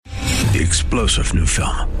The explosive new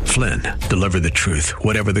film, Flynn, deliver the truth,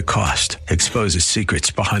 whatever the cost, exposes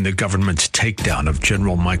secrets behind the government's takedown of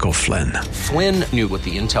General Michael Flynn. Flynn knew what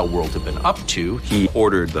the intel world had been up to. He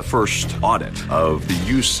ordered the first audit of the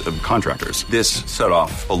use of contractors. This set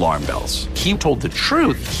off alarm bells. He told the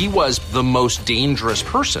truth. He was the most dangerous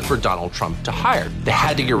person for Donald Trump to hire. They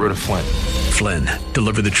had to get rid of Flynn. Flynn,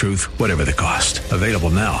 deliver the truth, whatever the cost. Available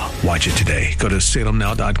now. Watch it today. Go to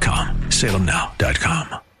salemnow.com.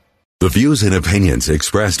 salemnow.com. The views and opinions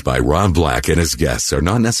expressed by Rob Black and his guests are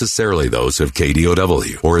not necessarily those of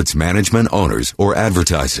KDOW or its management, owners, or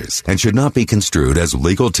advertisers and should not be construed as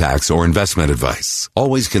legal, tax, or investment advice.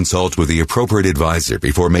 Always consult with the appropriate advisor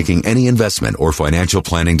before making any investment or financial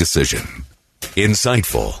planning decision.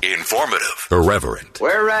 Insightful, informative, irreverent.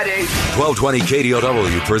 We're ready. 1220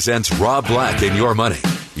 KDOW presents Rob Black and Your Money,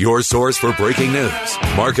 your source for breaking news,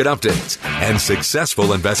 market updates, and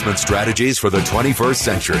successful investment strategies for the 21st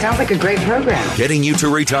century. Sounds like a great program. Getting you to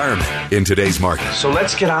retirement in today's market. So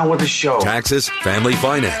let's get on with the show. Taxes, family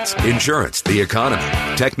finance, insurance, the economy,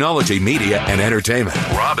 technology, media, and entertainment.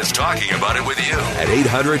 Rob is talking about it with you at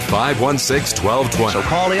 800-516-1220. So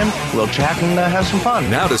call in, we'll chat and have some fun.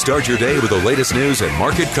 Now to start your day with the latest news and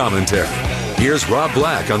market commentary. Here's Rob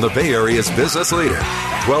Black on the Bay Area's business leader,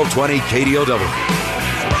 1220 KDOW.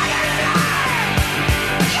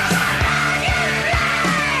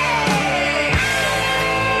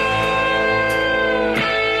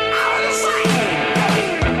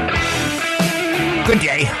 Good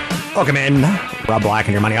day. Welcome in. Rob Black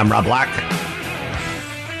and Your Money. I'm Rob Black.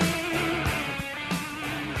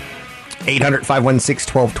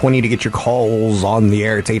 800-516-1220 to get your calls on the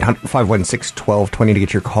air. It's 800-516-1220 to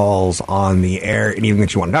get your calls on the air. Anything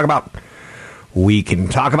that you want to talk about, we can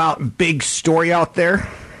talk about. Big story out there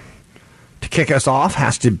to kick us off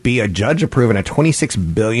has to be a judge approving a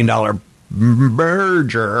 $26 billion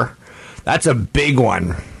merger. That's a big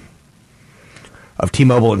one of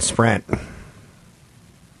T-Mobile and Sprint.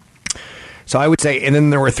 So I would say, and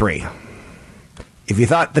then there were three. If you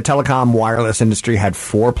thought the telecom wireless industry had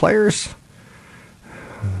four players,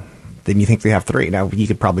 then you think they have three. Now, you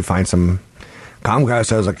could probably find some. Comcast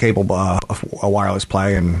has a cable, a wireless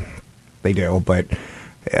play, and they do, but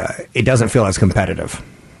it doesn't feel as competitive.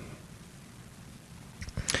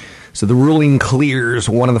 So the ruling clears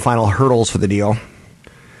one of the final hurdles for the deal,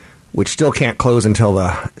 which still can't close until the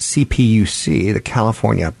CPUC, the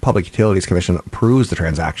California Public Utilities Commission, approves the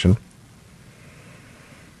transaction.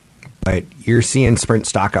 But you're seeing Sprint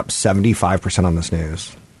stock up 75% on this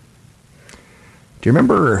news. Do you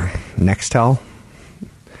remember Nextel?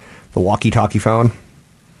 The walkie-talkie phone?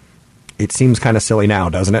 It seems kind of silly now,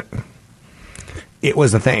 doesn't it? It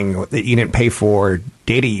was a thing that you didn't pay for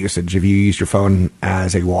data usage if you used your phone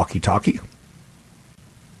as a walkie-talkie.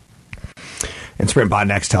 And Sprint bought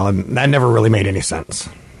Nextel, and that never really made any sense.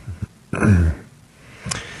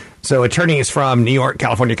 So attorneys from New York,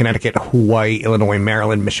 California, Connecticut, Hawaii, Illinois,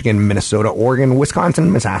 Maryland, Michigan, Minnesota, Oregon,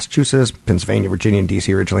 Wisconsin, Massachusetts, Pennsylvania, Virginia, and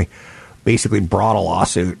D.C. originally basically brought a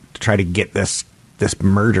lawsuit to try to get this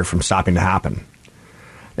merger from stopping to happen.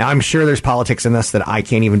 Now, I'm sure there's politics in this that I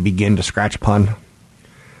can't even begin to scratch upon.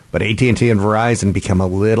 But AT&T and Verizon become a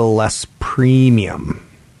little less premium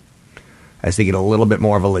as they get a little bit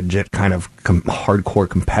more of a legit kind of hardcore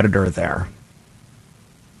competitor there.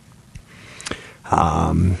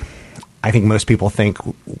 I think most people think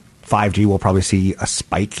 5G will probably see a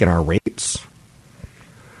spike in our rates.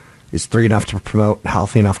 Is 3 enough to promote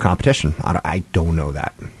healthy enough competition? I don't know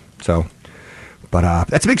that. So, but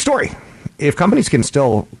that's a big story. If companies can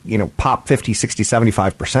still, pop 50, 60,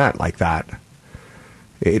 75% like that,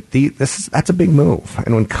 that's a big move.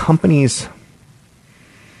 And when companies,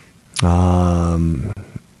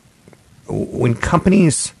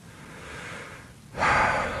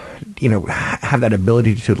 have that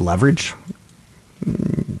ability to leverage,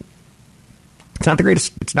 it's not the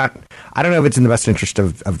greatest. It's not. I don't know if it's in the best interest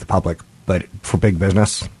of the public, but for big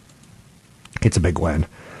business, it's a big win.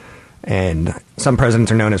 And some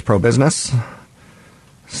presidents are known as pro-business,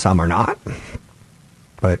 some are not,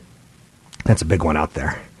 but that's a big one out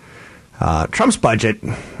there. Trump's budget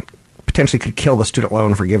potentially could kill the student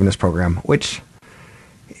loan forgiveness program, which,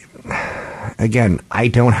 again, I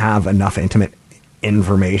don't have enough intimate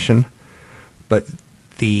information, but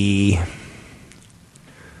the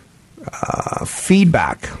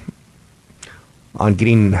feedback on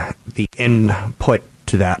getting the input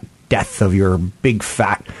to that death of your big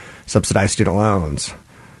fat subsidized student loans,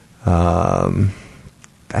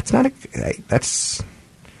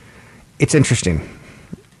 it's interesting.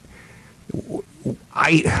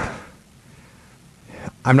 I'm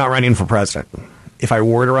not running for president. If I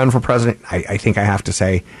were to run for president, I think I have to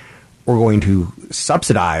say we're going to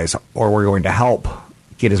subsidize or we're going to help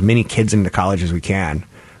get as many kids into college as we can.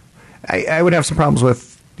 I would have some problems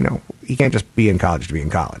with, you can't just be in college to be in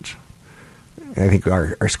college. I think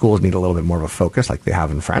our schools need a little bit more of a focus like they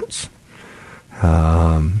have in France.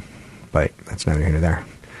 But that's neither here nor there.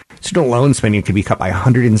 Student loan spending could be cut by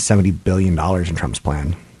 $170 billion in Trump's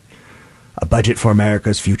plan. A budget for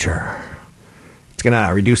America's future. It's going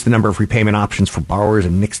to reduce the number of repayment options for borrowers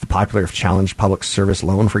and nix the popular challenged public service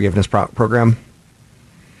loan forgiveness program.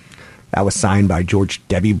 That was signed by George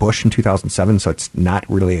W. Bush in 2007, so it's not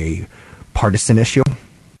really a partisan issue.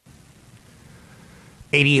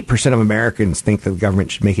 88% of Americans think that the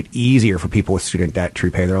government should make it easier for people with student debt to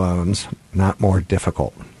repay their loans, not more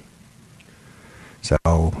difficult.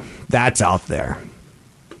 So that's out there.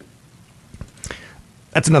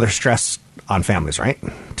 That's another stress on families, right?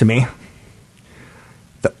 To me,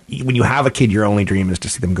 when you have a kid, your only dream is to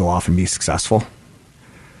see them go off and be successful.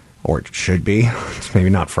 Or it should be. It's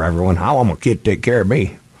maybe not for everyone. How am a kid take care of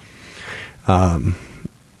me? I'm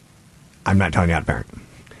not telling you how to parent.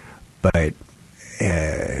 But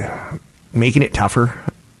making it tougher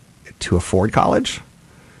to afford college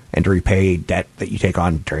and to repay debt that you take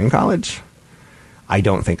on during college, I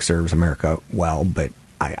don't think serves America well, but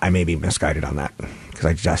I may be misguided on that because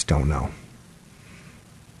I just don't know.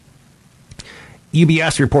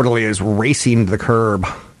 UBS reportedly is racing to the curb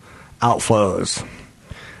outflows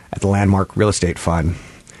at the Landmark Real Estate Fund.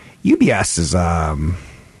 UBS is an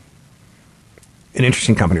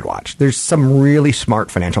interesting company to watch. There's some really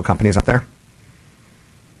smart financial companies out there.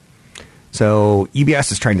 So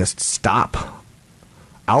UBS is trying to stop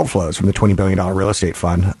outflows from the $20 billion real estate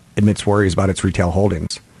fund amidst worries about its retail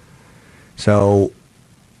holdings. So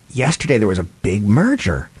yesterday there was a big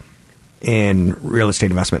merger in real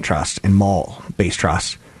estate investment trust and mall-based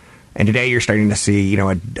trust. And today you're starting to see,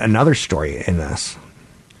 another story in this.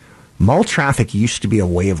 Mall traffic used to be a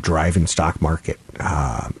way of driving stock market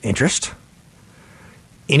interest.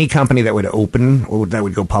 Any company that would open or that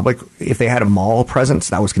would go public, if they had a mall presence,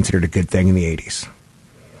 that was considered a good thing in the 80s.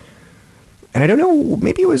 And I don't know,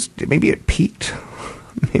 maybe it peaked.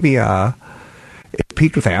 Maybe it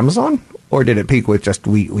peaked with Amazon, or did it peak with just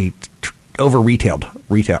we over-retailed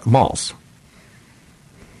retail malls?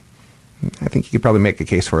 I think you could probably make a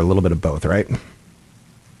case for a little bit of both, right?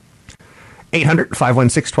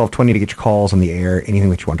 800-516-1220 to get your calls on the air. Anything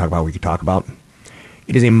that you want to talk about, we could talk about.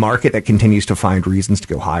 It is a market that continues to find reasons to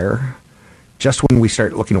go higher. Just when we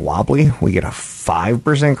start looking wobbly, we get a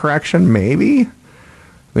 5% correction, maybe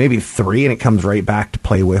 3%, and it comes right back to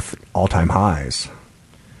play with all-time highs.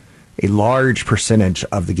 A large percentage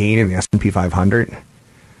of the gain in the S&P 500,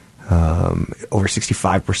 over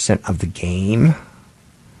 65% of the gain,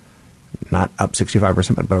 not up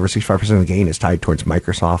 65%, but over 65% of the gain is tied towards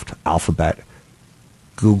Microsoft, Alphabet,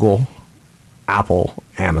 Google, Apple,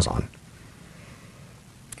 Amazon.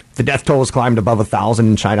 The death toll has climbed above 1,000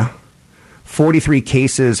 in China. 43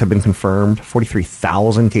 cases have been confirmed.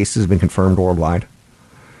 43,000 cases have been confirmed worldwide.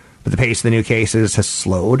 But the pace of the new cases has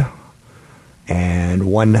slowed.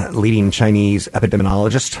 And one leading Chinese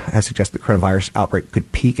epidemiologist has suggested the coronavirus outbreak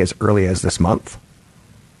could peak as early as this month.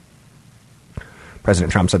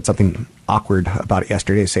 President Trump said something awkward about it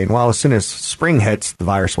yesterday, saying, well, as soon as spring hits, the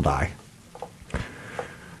virus will die.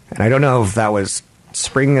 And I don't know if that was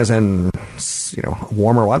spring as in,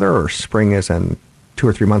 warmer weather, or spring as in 2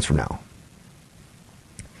 or 3 months from now.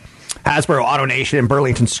 Hasbro, AutoNation, and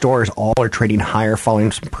Burlington stores all are trading higher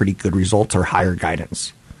following some pretty good results or higher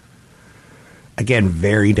guidance. Again,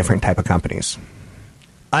 very different type of companies.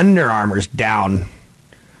 Under Armour's down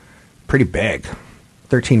pretty big,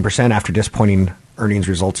 13% after disappointing earnings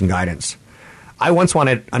results and guidance. I once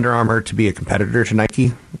wanted Under Armour to be a competitor to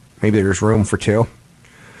Nike. Maybe there's room for two.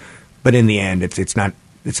 But in the end, it's not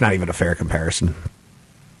even a fair comparison.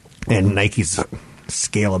 And Nike's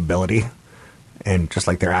scalability, and just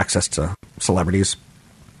like their access to celebrities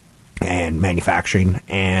and manufacturing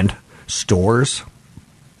and stores,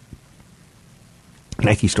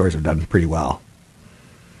 Nike stores have done pretty well.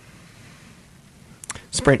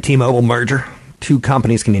 Sprint T-Mobile merger. 2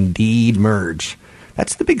 companies can indeed merge.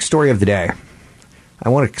 That's the big story of the day. I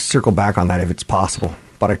want to circle back on that if it's possible,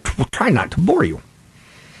 but I will try not to bore you.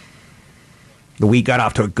 The week got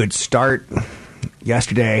off to a good start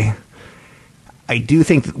yesterday. I do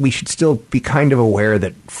think that we should still be kind of aware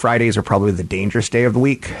that Fridays are probably the dangerous day of the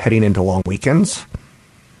week, heading into long weekends.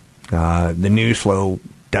 The news flow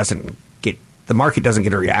the market doesn't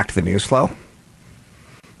get to react to the news flow.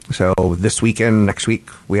 So this weekend, next week,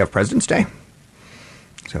 we have President's Day.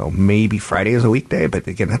 So maybe Friday is a weekday, but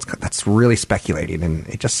again, that's really speculating, and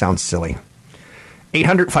it just sounds silly.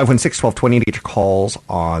 800-516-1220 to get your calls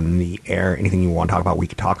on the air. Anything you want to talk about, we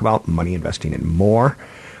can talk about. Money, investing, and more.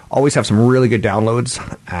 Always have some really good downloads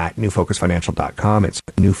at newfocusfinancial.com. It's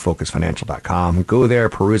newfocusfinancial.com. Go there,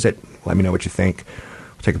 peruse it. Let me know what you think.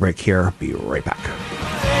 We'll take a break here. Be right back.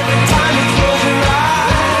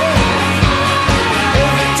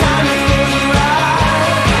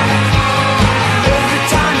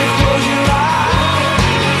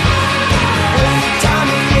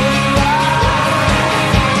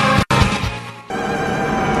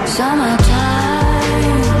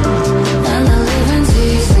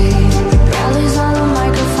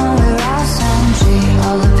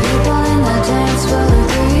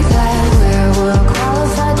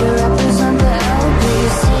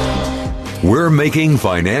 We're making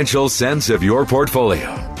financial sense of your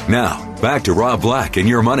portfolio. Now, back to Rob Black and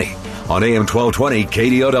Your Money on AM 1220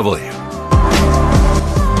 KDOW.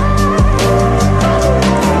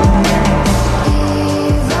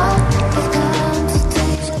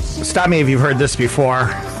 Stop me if you've heard this before.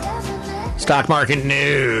 Stock market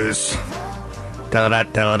news. Tell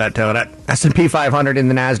it. S&P 500 and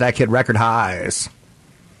the NASDAQ hit record highs.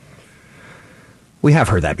 We have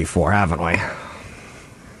heard that before, haven't we?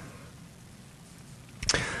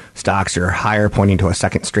 Stocks are higher, pointing to a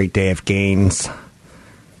second straight day of gains,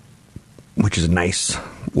 which is a nice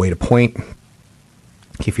way to point.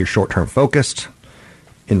 If you're short-term focused,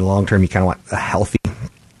 in the long term, you kind of want a healthy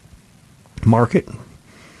market.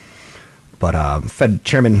 But Fed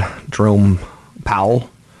Chairman Jerome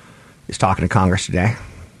Powell is talking to Congress today.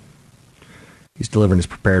 He's delivering his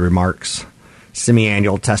prepared remarks,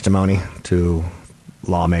 semi-annual testimony to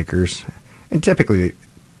lawmakers. And typically,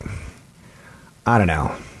 I don't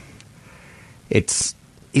know.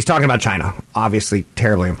 He's talking about China, obviously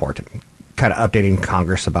terribly important. Kind of updating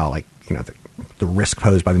Congress about the risk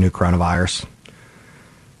posed by the new coronavirus.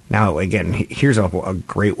 Now, again, here's a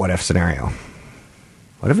great what-if scenario.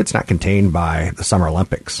 What if it's not contained by the Summer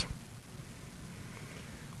Olympics?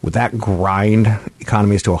 Would that grind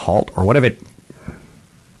economies to a halt? Or what if it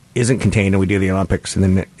isn't contained and we do the Olympics and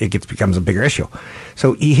then it becomes a bigger issue?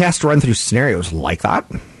 So he has to run through scenarios like that.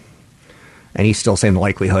 And he's still saying the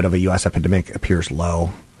likelihood of a U.S. epidemic appears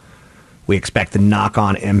low. We expect the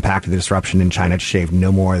knock-on impact of the disruption in China to shave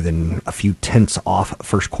no more than a few tenths off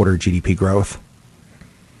first quarter GDP growth.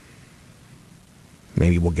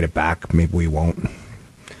 Maybe we'll get it back. Maybe we won't.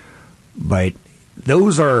 But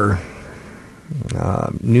those are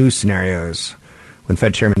news scenarios when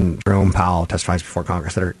Fed Chairman Jerome Powell testifies before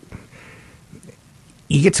Congress that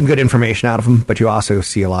you get some good information out of them, but you also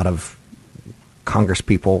see a lot of Congress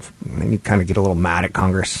people, and you kind of get a little mad at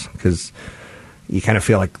Congress because you kind of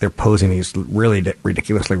feel like they're posing these really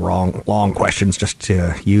ridiculously long questions just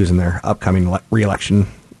to use in their upcoming re-election.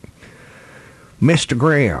 Mr.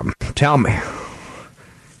 Graham, tell me,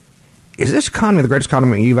 is this economy the greatest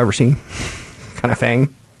economy you've ever seen? Kind of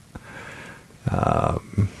thing.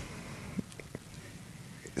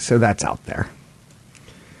 So that's out there.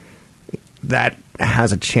 That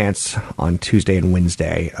has a chance on Tuesday and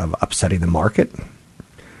Wednesday of upsetting the market.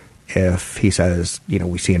 If he says,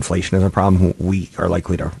 we see inflation as a problem, we are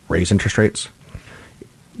likely to raise interest rates.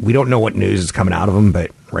 We don't know what news is coming out of him,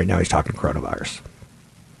 but right now he's talking coronavirus.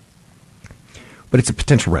 But it's a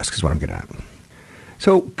potential risk is what I'm getting at.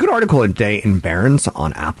 So, good article today in Barron's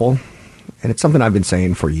on Apple. And it's something I've been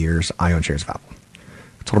saying for years. I own shares of Apple.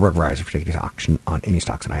 Total broker advisor for taking action on any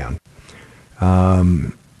stocks that I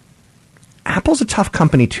own. Apple's a tough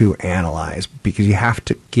company to analyze because you have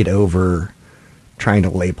to get over trying to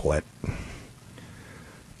label it.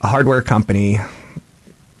 A hardware company,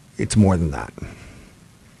 it's more than that.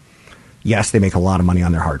 Yes, they make a lot of money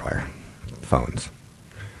on their hardware, phones.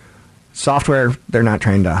 Software, they're not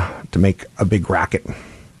trying to make a big racket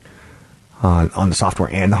on the software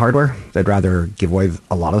and the hardware. They'd rather give away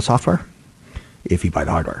a lot of the software if you buy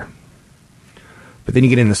the hardware. But then you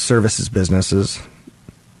get into services businesses,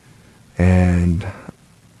 and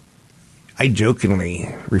I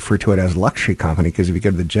jokingly refer to it as a luxury company because if you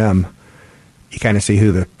go to the gym, you kind of see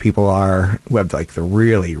who the people are who have the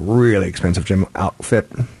really, really expensive gym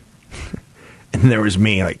outfit. And there was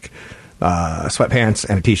me, sweatpants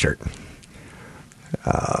and a t-shirt.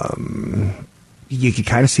 You can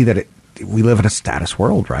kind of see that we live in a status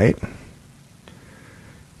world, right?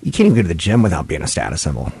 You can't even go to the gym without being a status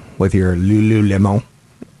symbol with your Lululemon,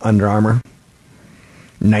 Under Armour,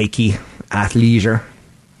 Nike, athleisure.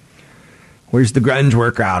 Where's the grunge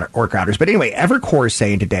workouters? But anyway, Evercore is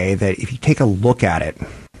saying today that if you take a look at it,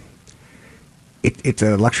 it's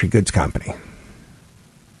a luxury goods company.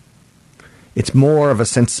 It's more of a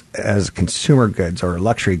sense as consumer goods or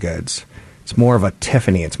luxury goods. It's more of a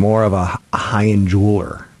Tiffany. It's more of a high-end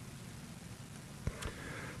jeweler.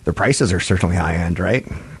 The prices are certainly high-end, right?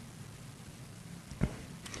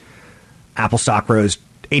 Apple stock rose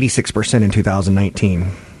 86% in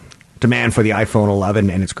 2019. Demand for the iPhone 11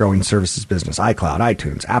 and its growing services business, iCloud,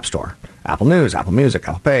 iTunes, App Store, Apple News, Apple Music,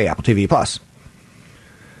 Apple Pay, Apple TV Plus.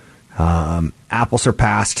 Apple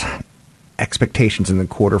surpassed expectations in the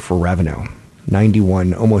quarter for revenue,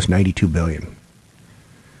 almost 92 billion.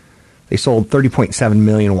 They sold 30.7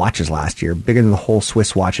 million watches last year, bigger than the whole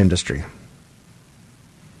Swiss watch industry.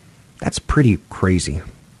 That's pretty crazy.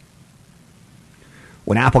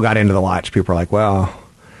 When Apple got into the watch, people were like, well,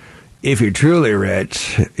 if you're truly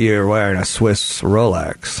rich, you're wearing a Swiss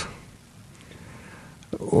Rolex.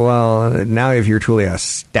 Well, now if you're truly a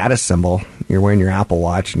status symbol, you're wearing your Apple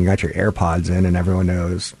Watch and you got your AirPods in and everyone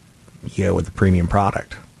knows you with the premium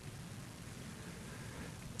product.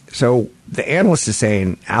 So the analyst is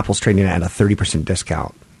saying Apple's trading at a 30%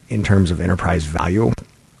 discount in terms of enterprise value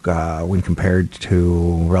when compared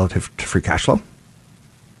to relative to free cash flow.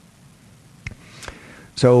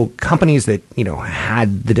 So companies that,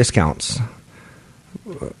 had the discounts,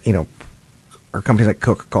 are companies like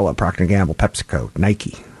Coca-Cola, Procter & Gamble, PepsiCo,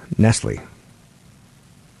 Nike, Nestle.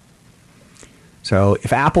 So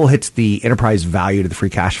if Apple hits the enterprise value to the free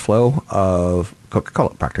cash flow of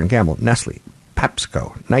Coca-Cola, Procter & Gamble, Nestle,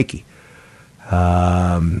 PepsiCo, Nike,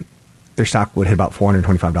 their stock would hit about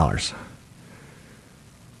 $425.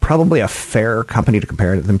 Probably a fair company to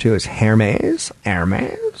compare them to is Hermes.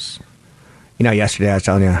 Yesterday I was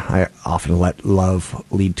telling you I often let love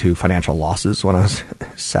lead to financial losses when I was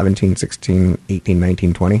 17, 16, 18,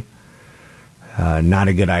 19, 20. Not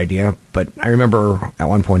a good idea. But I remember at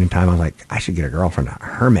one point in time I was like, I should get a girlfriend at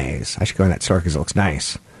Hermes. I should go in that store because it looks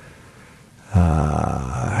nice.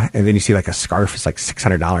 And then you see like a scarf is like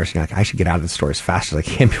 $600. And you're like, I should get out of the store as fast as I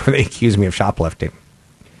can before they accuse me of shoplifting.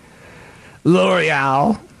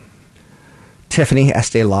 L'Oreal, Tiffany,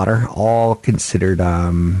 Estee Lauder, all considered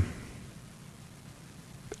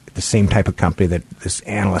the same type of company that this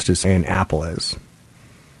analyst is saying Apple is.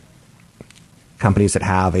 Companies that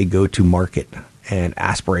have a go-to market and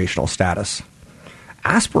aspirational status.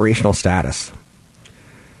 Aspirational status.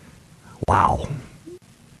 Wow.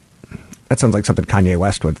 That sounds like something Kanye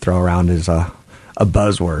West would throw around as a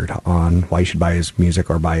buzzword on why you should buy his music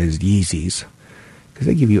or buy his Yeezys. Because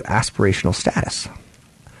they give you aspirational status.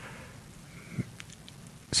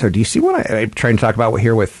 So do you see what I'm trying to talk about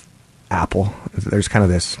here with Apple? There's kind of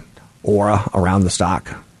this aura around the stock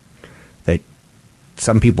that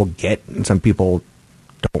some people get and some people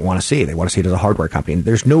don't want to see. They want to see it as a hardware company. And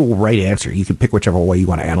there's no right answer. You can pick whichever way you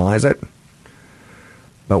want to analyze it.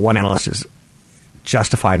 But one analyst is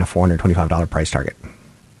justifying a $425 price target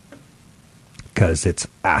because it's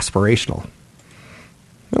aspirational.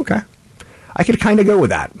 Okay. I could kind of go with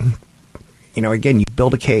that. Again, you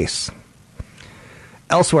build a case.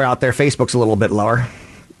 Elsewhere out there, Facebook's a little bit lower.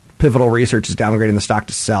 Pivotal Research is downgrading the stock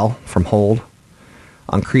to sell from hold,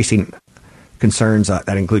 increasing concerns that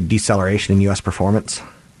include deceleration in U.S. performance.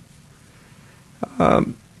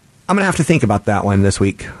 I'm going to have to think about that one this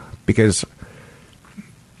week because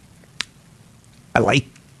I like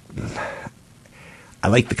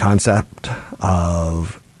the concept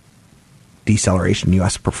of deceleration in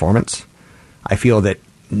U.S. performance. I feel that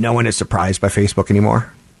no one is surprised by Facebook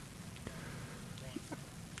anymore.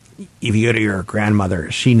 If you go to your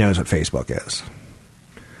grandmother, she knows what Facebook is.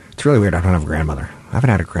 It's really weird. I don't have a grandmother. I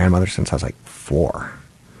haven't had a grandmother since I was like 4.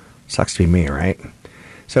 Sucks to be me, right?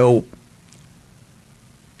 So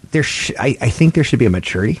I think there should be a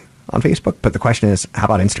maturity on Facebook. But the question is, how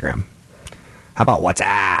about Instagram? How about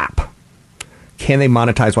WhatsApp? Can they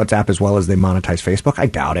monetize WhatsApp as well as they monetize Facebook? I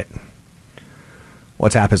doubt it.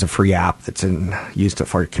 WhatsApp is a free app that's used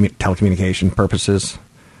for telecommunication purposes.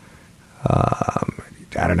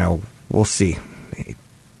 I don't know. We'll see.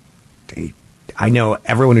 I know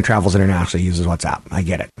everyone who travels internationally uses WhatsApp. I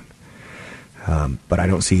get it. But I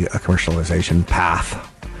don't see a commercialization path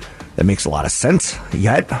that makes a lot of sense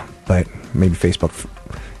yet. But maybe Facebook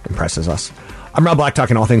impresses us. I'm Rob Black,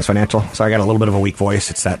 talking all things financial. So I got a little bit of a weak voice.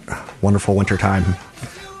 It's that wonderful winter time.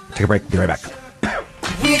 Take a break. Be right back.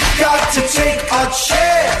 We've got to take a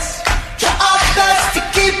chance. Try our best to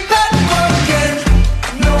keep it working.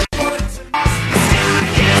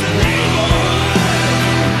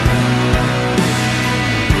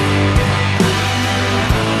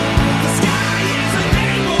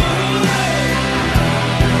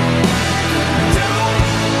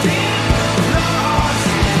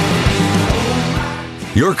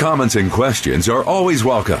 Your comments and questions are always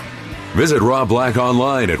welcome. Visit Rob Black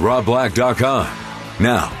online at robblack.com.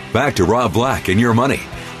 Now, back to Rob Black and Your Money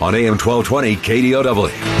on AM 1220 KDOW.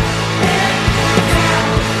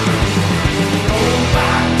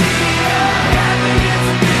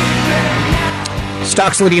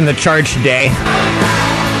 Stocks leading the charge today.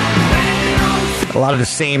 A lot of the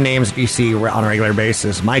same names that you see on a regular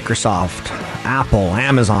basis. Microsoft, Apple,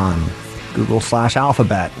 Amazon,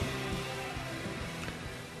 Google/Alphabet.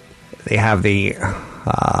 They have the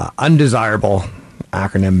undesirable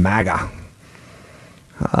acronym MAGA.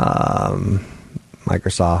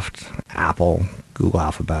 Microsoft, Apple, Google,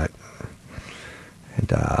 Alphabet,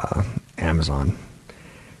 and Amazon.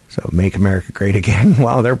 So make America great again.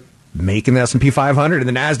 Well, they're making the S&P 500 and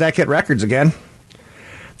the NASDAQ hit records again.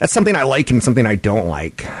 That's something I like and something I don't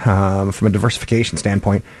like. From a diversification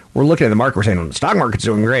standpoint, we're looking at the market, we're saying, well, the stock market's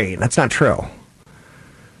doing great. That's not true.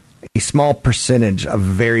 A small percentage of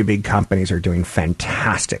very big companies are doing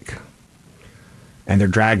fantastic. And they're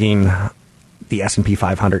dragging the S&P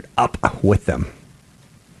 500 up with them.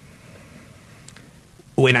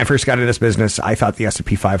 When I first got into this business, I thought the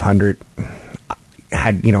S&P 500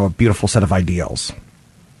 had, a beautiful set of ideals.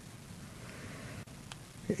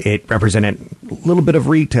 It represented a little bit of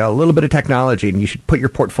retail, a little bit of technology, and you should put your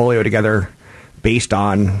portfolio together based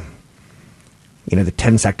on, the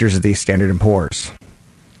 10 sectors of the Standard & Poor's.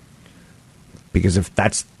 Because if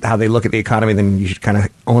that's how they look at the economy, then you should kind of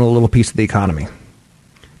own a little piece of the economy.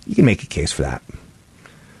 You can make a case for that.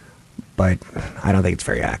 But I don't think it's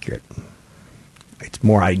very accurate. It's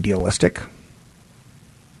more idealistic.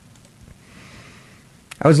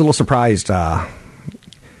 I was a little surprised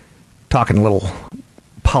talking a little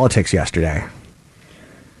politics yesterday.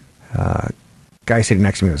 Guy sitting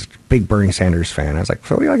next to me was a big Bernie Sanders fan. I was like,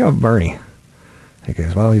 so what do you like about Bernie? He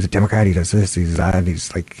goes, well, he's a Democrat. He does this, he's that.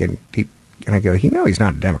 He's like, and I go, he's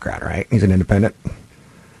not a Democrat, right? He's an independent.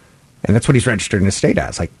 And that's what he's registered in his state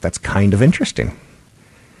as. Like, that's kind of interesting.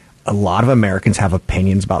 A lot of Americans have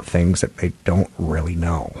opinions about things that they don't really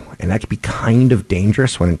know. And that can be kind of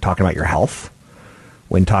dangerous when talking about your health,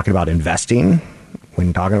 when talking about investing,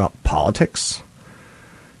 when talking about politics.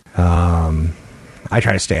 I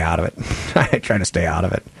try to stay out of it. I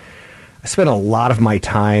spent a lot of my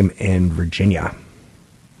time in Virginia.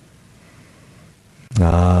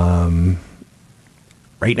 Right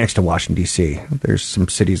next to Washington, D.C. There's some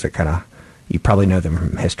cities that kind of, you probably know them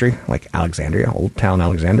from history, like Alexandria, Old Town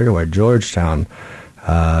Alexandria, or Georgetown,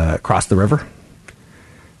 across the river.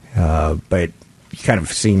 But you kind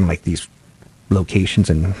of seen like these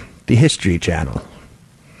locations in the History Channel.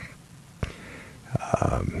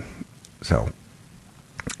 So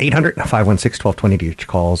 800-516-1220 to get your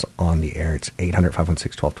calls on the air. It's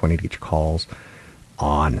 800-516-1220 to get your calls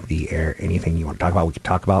on the air. Anything you want to talk about, we can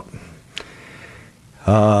talk about.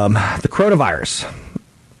 The coronavirus.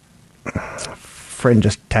 A friend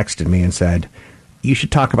just texted me and said, you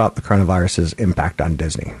should talk about the coronavirus's impact on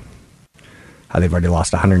Disney. How they've already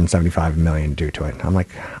lost $175 million due to it. I'm like,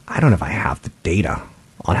 I don't know if I have the data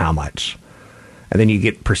on how much. And then you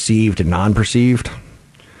get perceived and non-perceived.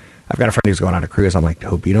 I've got a friend who's going on a cruise. I'm like,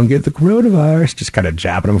 hope you don't get the coronavirus. Just kind of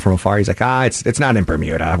jabbing him from afar. He's like, it's not in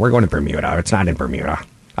Bermuda. We're going to Bermuda. It's not in Bermuda.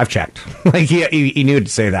 I've checked. Like, he knew to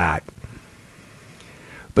say that.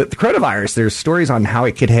 But the coronavirus, there's stories on how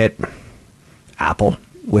it could hit Apple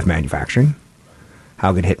with manufacturing,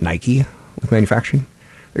 how it could hit Nike with manufacturing.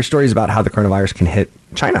 There's stories about how the coronavirus can hit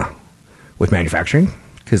China with manufacturing,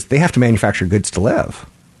 because they have to manufacture goods to live.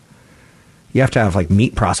 You have to have like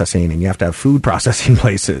meat processing and you have to have food processing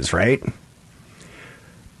places, right?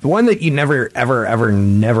 The one that you never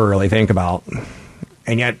really think about,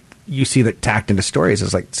 and yet you see that tacked into stories,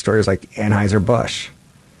 is like stories like Anheuser-Busch.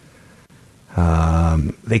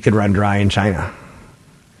 They could run dry in China.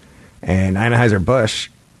 And Anheuser-Busch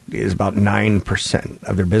is about 9%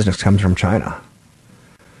 of their business comes from China.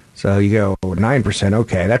 So you go 9%,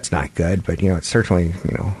 okay, that's not good, but it's certainly,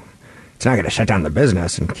 it's not going to shut down the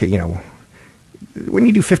business. And when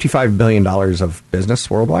you do $55 billion of business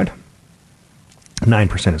worldwide,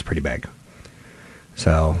 9% is pretty big.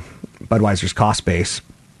 So Budweiser's cost base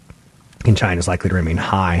in China is likely to remain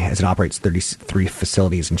high as it operates 33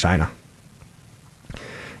 facilities in China,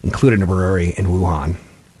 including a brewery in Wuhan.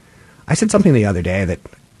 I said something the other day that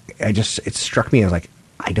it struck me as like,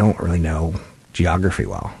 I don't really know geography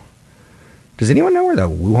well. Does anyone know where the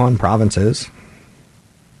Wuhan province is?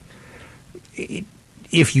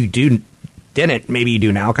 If you didn't, maybe you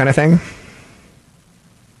do now kind of thing.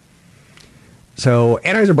 So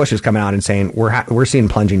Anheuser-Busch is coming out and saying we're seeing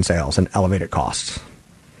plunging sales and elevated costs.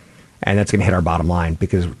 And that's going to hit our bottom line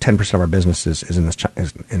because 10% of our business is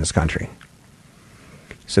in this country.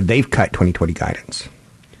 So they've cut 2020 guidance.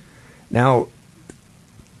 Now,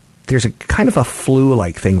 there's a kind of a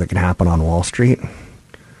flu-like thing that can happen on Wall Street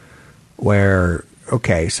where,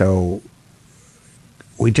 okay, so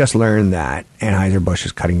we just learned that Anheuser-Busch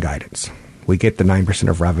is cutting guidance. We get the 9%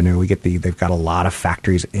 of revenue. We get they've got a lot of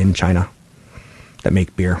factories in China that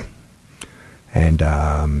make beer. And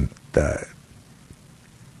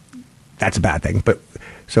that's a bad thing. But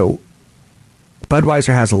so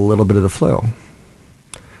Budweiser has a little bit of the flu.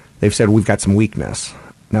 They've said we've got some weakness.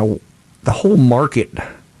 Now, the whole market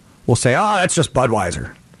will say, oh, that's just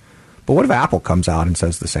Budweiser. But what if Apple comes out and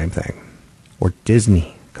says the same thing? Or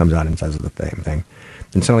Disney comes out and says the same thing?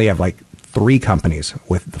 Then suddenly you have like 3 companies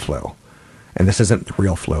with the flu. And this isn't the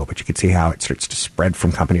real flu, but you can see how it starts to spread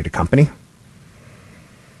from company to company.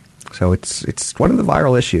 So it's one of the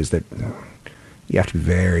viral issues that you have to be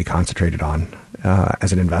very concentrated on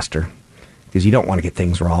as an investor, because you don't want to get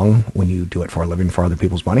things wrong when you do it for a living for other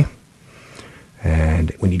people's money.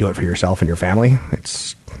 And when you do it for yourself and your family,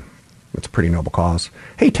 it's a pretty noble cause.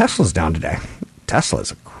 Hey, Tesla's down today. Tesla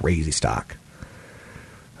is a crazy stock.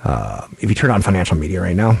 If you turn on financial media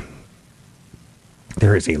right now,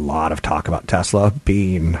 there is a lot of talk about Tesla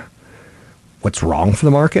being what's wrong for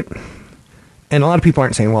the market. And a lot of people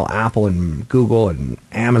aren't saying, well, Apple and Google and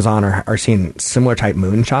Amazon are seeing similar type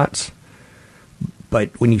moonshots. But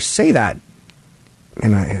when you say that,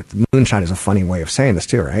 and the moonshot is a funny way of saying this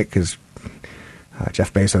too, right? Because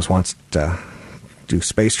Jeff Bezos wants to do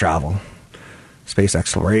space travel, space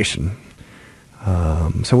exploration.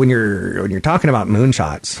 So when you're talking about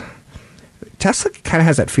moonshots, Tesla kind of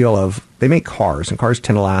has that feel of they make cars, and cars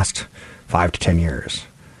tend to last 5 to 10 years.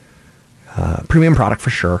 Premium product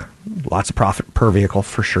for sure. Lots of profit per vehicle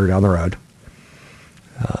for sure down the road.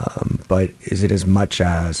 But is it as much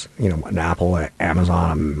as, an Apple,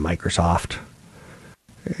 Amazon, Microsoft,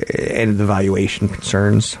 and the valuation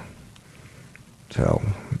concerns? So,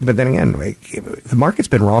 but then again, the market's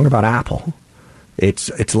been wrong about Apple. It's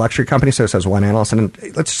a luxury company, so says one analyst. And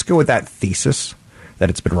let's just go with that thesis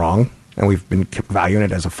that it's been wrong, and we've been valuing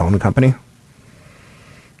it as a phone company.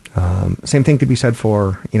 Same thing could be said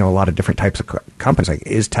for, a lot of different types of companies. Like,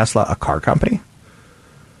 is Tesla a car company?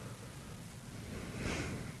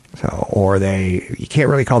 So, or you can't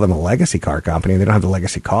really call them a legacy car company. They don't have the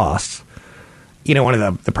legacy costs. One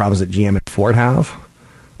of the problems that GM and Ford have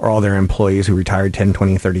are all their employees who retired 10,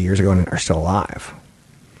 20, 30 years ago and are still alive,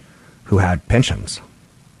 who had pensions.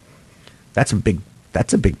 That's a big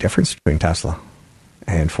difference between Tesla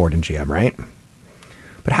and Ford and GM, right?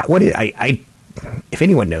 But if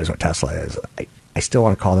anyone knows what Tesla is, I still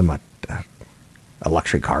want to call them a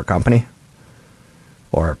luxury car company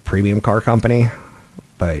or a premium car company,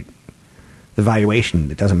 but the valuation,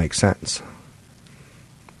 it doesn't make sense.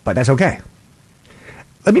 But that's okay.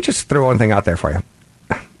 Let me just throw one thing out there for you.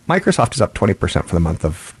 Microsoft is up 20% for the month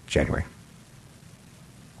of January.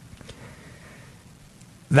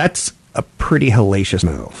 That's a pretty hellacious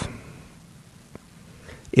move.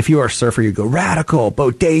 If you are a surfer, you go radical,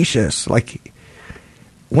 bodacious. Like,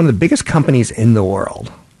 one of the biggest companies in the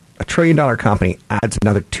world, $1 trillion company, adds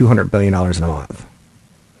another $200 billion in a month.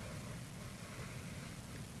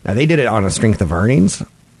 Now, they did it on a strength of earnings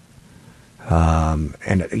and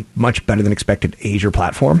a much better than expected Azure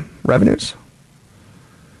platform revenues.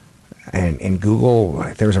 And Google,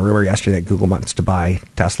 there was a rumor yesterday that Google wants to buy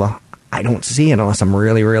Tesla. I don't see it unless I'm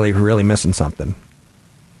really, really, really missing something.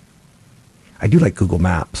 I do like Google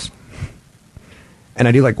Maps. And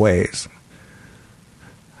I do like Waze.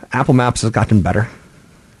 Apple Maps has gotten better.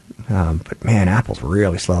 But man, Apple's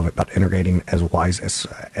really slow about integrating as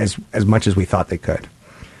much as we thought they could.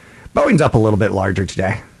 Boeing's up a little bit larger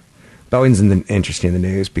today. Boeing's interesting in the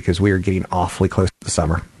news because we are getting awfully close to the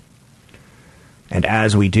summer. And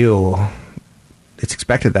as we do, it's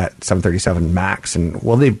expected that 737 MAX, and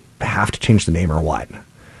will they have to change the name or what?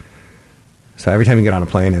 So every time you get on a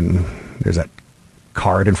plane and there's that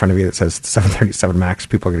card in front of you that says 737 MAX,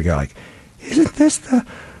 people are going to go like, isn't this the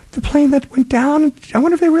plane that went down? I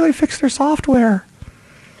wonder if they really fixed their software.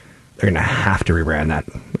 They're going to have to rebrand that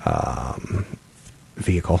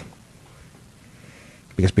vehicle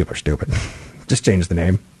because people are stupid. Just change the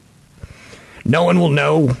name. No one will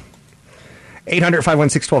know.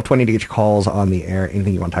 800-516-1220 to get your calls on the air.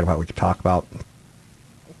 Anything you want to talk about, we can talk about.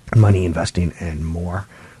 Money, investing, and more.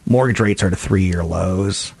 Mortgage rates are at 3-year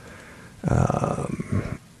lows.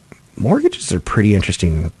 Mortgages are pretty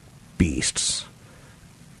interesting beasts.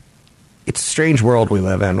 It's a strange world we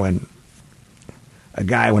live in. When a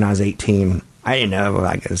guy, when I was 18, I didn't know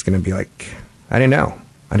I was going to be like, I didn't know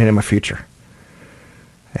my future.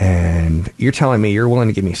 And you're telling me you're willing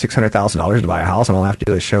to give me $600,000 to buy a house, and all I have to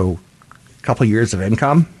do is show a couple years of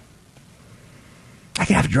income? I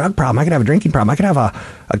could have a drug problem. I could have a drinking problem. I could have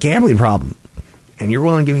a gambling problem. And you're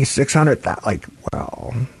willing to give me $600,000? Like,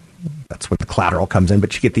 well, That's when the collateral comes in,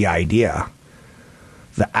 but you get the idea.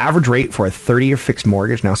 The average rate for a 30-year fixed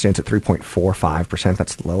mortgage now stands at 3.45%.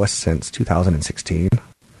 That's the lowest since 2016.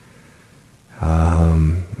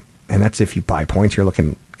 And that's if you buy points, you're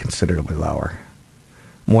looking considerably lower.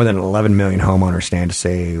 More than 11 million homeowners stand to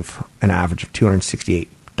save an average of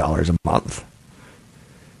 $268 a month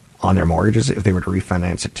on their mortgages if they were to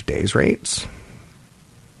refinance at today's rates.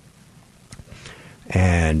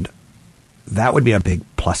 And that would be a big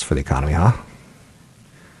plus for the economy, huh?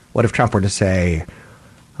 What if Trump were to say,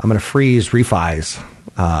 I'm going to freeze refis,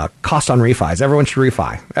 cost on refis. Everyone should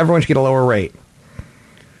refi. Everyone should get a lower rate.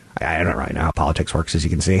 I don't really know how politics works, as you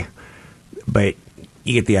can see. But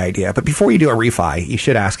you get the idea. But before you do a refi, you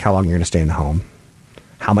should ask how long you're going to stay in the home,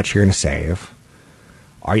 how much you're going to save.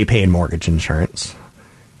 Are you paying mortgage insurance?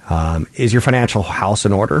 Is your financial house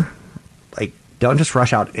in order? Like, don't just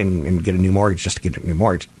rush out and get a new mortgage just to get a new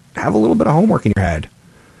mortgage. Have a little bit of homework in your head.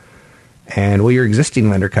 And will your existing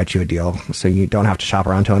lender cut you a deal so you don't have to shop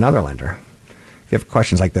around to another lender? If you have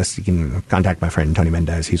questions like this, you can contact my friend Tony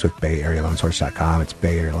Mendez. He's with BayAreaLoanSource.com. It's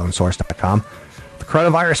BayAreaLoanSource.com. The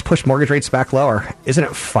coronavirus pushed mortgage rates back lower. Isn't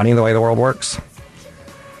it funny the way the world works?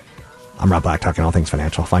 I'm Rob Black, talking all things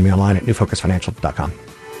financial. Find me online at newfocusfinancial.com.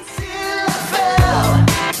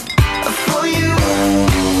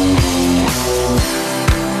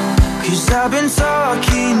 Cause I've been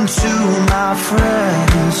talking to my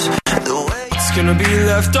friends. What's gonna be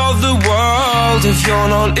left of the world if you're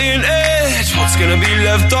not in it? What's gonna be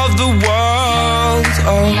left of the world?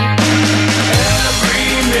 Oh. Every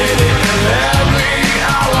minute and every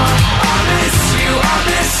hour, I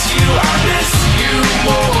miss you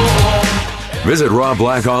more. Visit Rob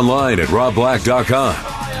Black online at robblack.com.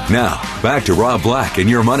 Now, back to Rob Black and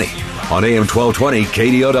Your Money on AM 1220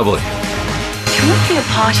 KDOW. You won't be a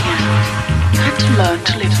party animal. You have to learn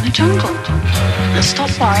to live in the jungle. And stop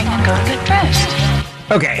worrying and go and get dressed.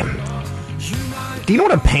 Okay. Do you know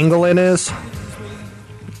what a pangolin is?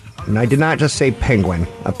 And I did not just say penguin.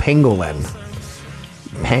 A pangolin.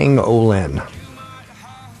 Pangolin.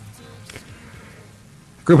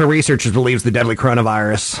 A group of researchers believes the deadly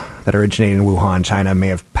coronavirus that originated in Wuhan, China, may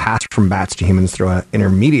have passed from bats to humans through an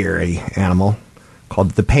intermediary animal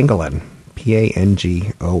called the pangolin.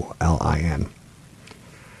 Pangolin.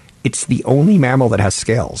 It's the only mammal that has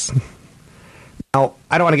scales. Now,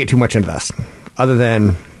 I don't want to get too much into this, other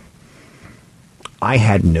than I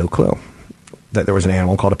had no clue that there was an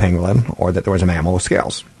animal called a pangolin or that there was a mammal with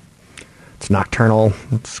scales. It's nocturnal.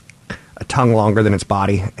 It's a tongue longer than its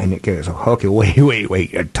body. And it goes, okay,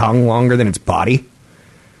 wait. A tongue longer than its body?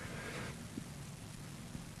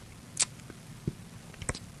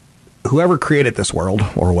 Whoever created this world,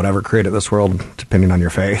 or whatever created this world, depending on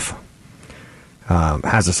your faith,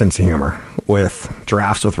 has a sense of humor with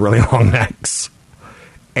giraffes with really long necks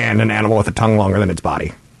and an animal with a tongue longer than its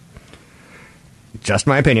body. Just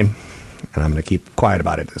my opinion, and I'm going to keep quiet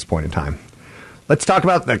about it at this point in time. Let's talk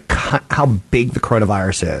about how big the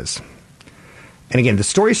coronavirus is. And again, the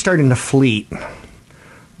story's starting to fleet,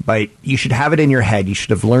 but you should have it in your head. You should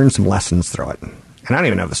have learned some lessons through it. And I don't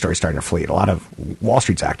even know if the story's starting to fleet. A lot of Wall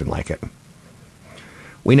Street's acting like it.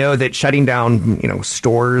 We know that shutting down,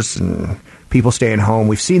 stores and people staying home,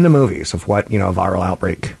 we've seen the movies of what, a viral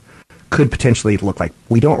outbreak could potentially look like.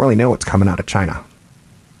 We don't really know what's coming out of China.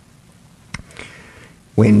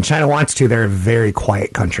 When China wants to, they're a very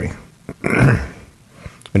quiet country.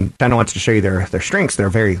 When China wants to show you their strengths, they're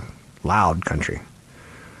a very loud country.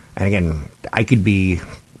 And again, I could be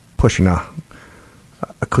pushing a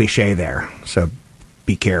cliche there, so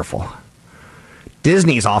be careful.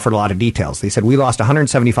 Disney's offered a lot of details. They said, we lost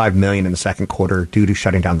 $175 million in the second quarter due to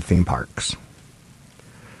shutting down the theme parks.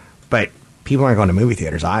 But people aren't going to movie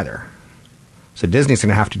theaters either. So Disney's going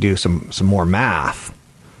to have to do some more math.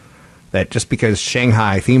 That just because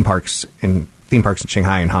Shanghai theme parks in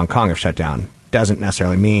Shanghai and Hong Kong have shut down doesn't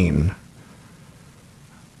necessarily mean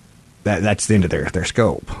that that's the end of their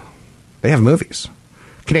scope. They have movies.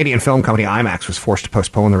 Canadian film company IMAX was forced to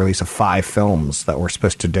postpone the release of 5 films that were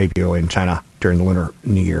supposed to debut in China during the Lunar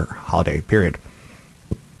New Year holiday period.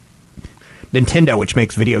 Nintendo, which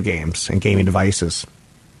makes video games and gaming devices,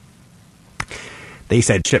 they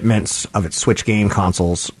said shipments of its Switch game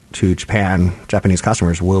consoles to Japanese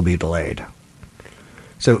customers will be delayed.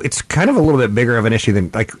 So it's kind of a little bit bigger of an issue than,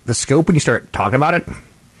 the scope when you start talking about it.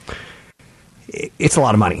 It's a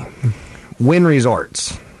lot of money. Wynn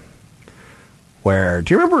Resorts, where,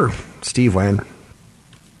 do you remember Steve Wynn?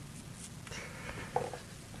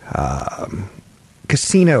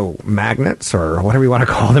 Casino magnates, or whatever you want to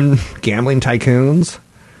call them, gambling tycoons.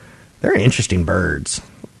 They're interesting birds.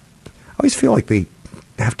 I always feel like they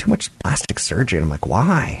have too much plastic surgery, and I'm like,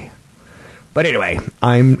 why? But anyway,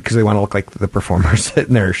 because they want to look like the performers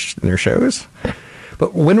in their shows.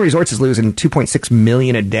 But Wynn Resorts is losing $2.6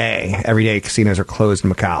 million a day. Every day casinos are closed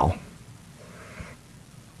in Macau.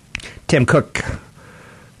 Tim Cook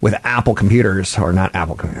with Apple Computers, or not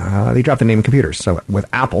Apple, they dropped the name Computers. So with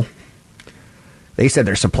Apple, they said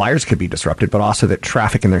their suppliers could be disrupted, but also that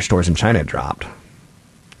traffic in their stores in China dropped.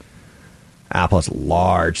 Apple has a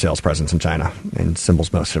large sales presence in China and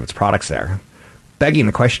assembles most of its products there. Begging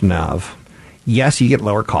the question of, yes, you get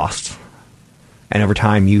lower costs, and over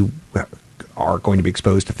time you are going to be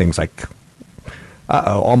exposed to things like,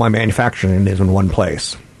 all my manufacturing is in one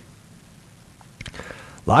place.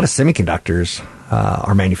 A lot of semiconductors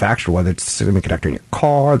are manufactured, whether it's the semiconductor in your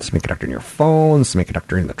car, the semiconductor in your phone, the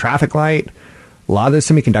semiconductor in the traffic light. A lot of those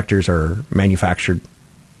semiconductors are manufactured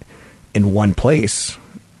in one place,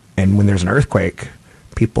 and when there's an earthquake,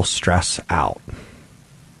 people stress out.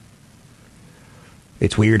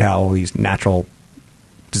 It's weird how these natural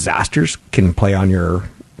disasters can play on your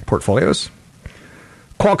portfolios.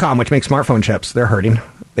 Qualcomm, which makes smartphone chips, they're hurting.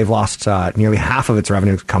 They've lost nearly half of its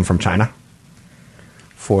revenue come from China.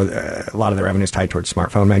 For a lot of the revenue is tied towards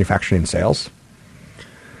smartphone manufacturing and sales.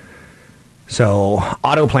 So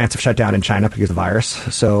auto plants have shut down in China because of the virus.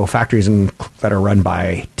 So factories that are run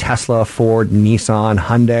by Tesla, Ford, Nissan,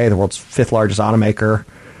 Hyundai, the world's 5th largest automaker,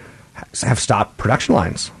 have stopped production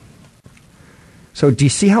lines. So do you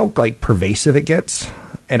see how pervasive it gets?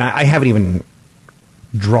 And I haven't even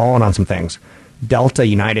drawn on some things. Delta,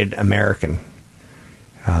 United, American,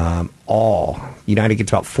 United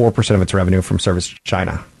gets about 4% of its revenue from service to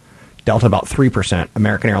China. Delta about 3%.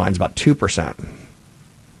 American Airlines about 2%.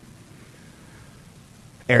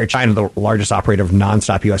 Air China, the largest operator of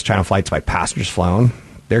nonstop U.S.-China flights by passengers flown,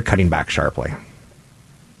 they're cutting back sharply.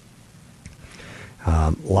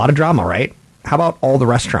 A lot of drama, right? How about all the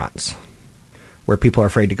restaurants where people are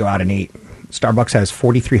afraid to go out and eat? Starbucks has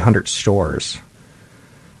 4,300 stores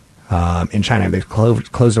in China. They've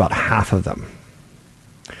closed about half of them.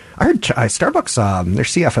 I heard Starbucks, their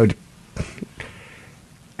CFO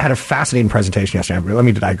had a fascinating presentation yesterday. Let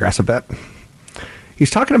me digress a bit.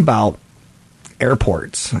 He's talking about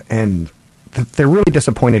airports, and they're really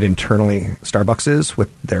disappointed internally, Starbucks is, with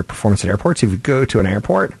their performance at airports. If you go to an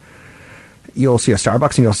airport, you'll see a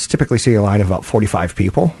Starbucks, and you'll typically see a line of about 45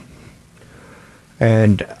 people.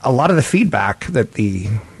 And a lot of the feedback that the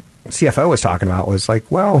CFO was talking about was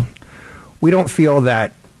like, well, we don't feel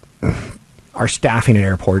that our staffing at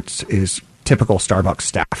airports is typical Starbucks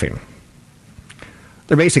staffing.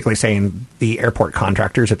 They're basically saying the airport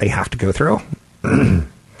contractors that they have to go through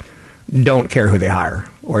don't care who they hire.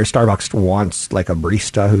 Or Starbucks wants like a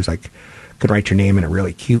barista who's can write your name in a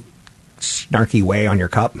really cute, snarky way on your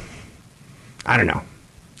cup. I don't know.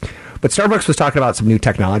 But Starbucks was talking about some new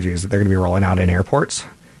technologies that they're going to be rolling out in airports,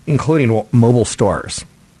 including mobile stores.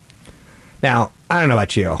 Now, I don't know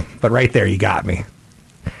about you, but right there you got me.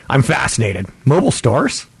 I'm fascinated. Mobile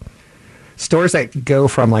stores? Stores that go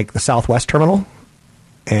from the Southwest terminal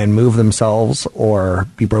and move themselves or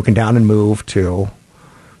be broken down and move to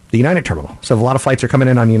the United terminal. So if a lot of flights are coming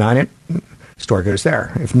in on United, store goes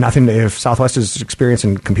there. If Southwest is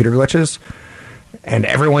experiencing computer glitches and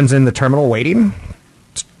everyone's in the terminal waiting,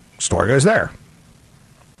 store goes there.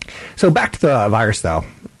 So back to the virus, though.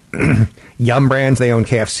 Yum Brands, they own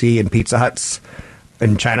KFC and Pizza Huts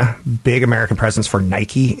in China. Big American presence for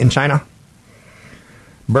Nike in China.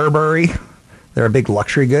 Burberry, they're a big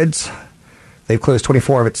luxury goods. They've closed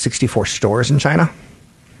 24 of its 64 stores in China.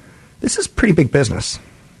 This is pretty big business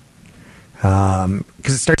because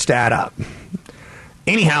it starts to add up.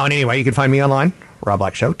 Anyhow and anyway, you can find me online, Rob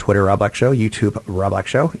Black Show, Twitter, Rob Black Show, YouTube, Rob Black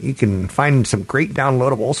Show. You can find some great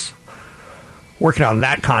downloadables. Working on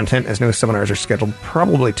that content as no seminars are scheduled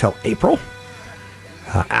probably till April,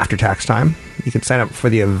 after tax time. You can sign up for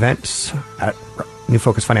the events at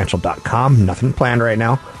newfocusfinancial.com. Nothing planned right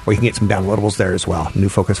now. Or you can get some downloadables there as well.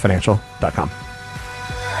 newfocusfinancial.com.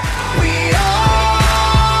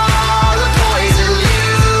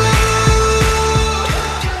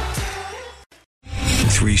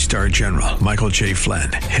 Three-star General Michael J.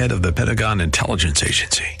 Flynn, head of the Pentagon Intelligence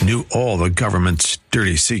Agency, knew all the government's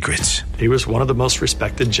dirty secrets. He was one of the most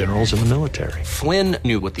respected generals in the military. Flynn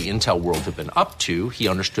knew what the intel world had been up to. He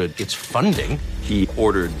understood its funding. He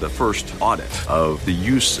ordered the first audit of the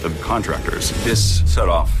use of contractors. This set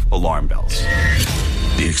off alarm bells.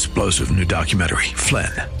 The explosive new documentary,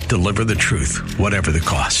 Flynn, deliver the truth, whatever the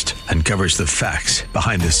cost, and covers the facts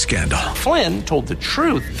behind the scandal. Flynn told the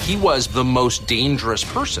truth. He was the most dangerous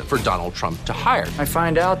person for Donald Trump to hire. I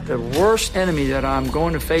find out the worst enemy that I'm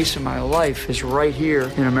going to face in my life is right here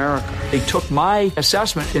in America. They took my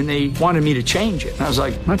assessment and they wanted me to change it. And I was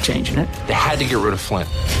like, I'm not changing it. They had to get rid of Flynn.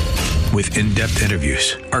 With in-depth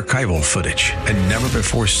interviews, archival footage, and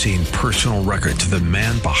never-before-seen personal records of the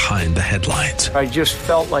man behind the headlines. I just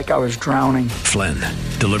felt like I was drowning. Flynn,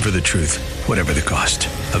 deliver the truth, whatever the cost.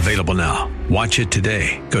 Available now. Watch it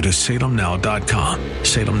today. Go to salemnow.com.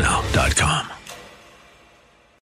 salemnow.com.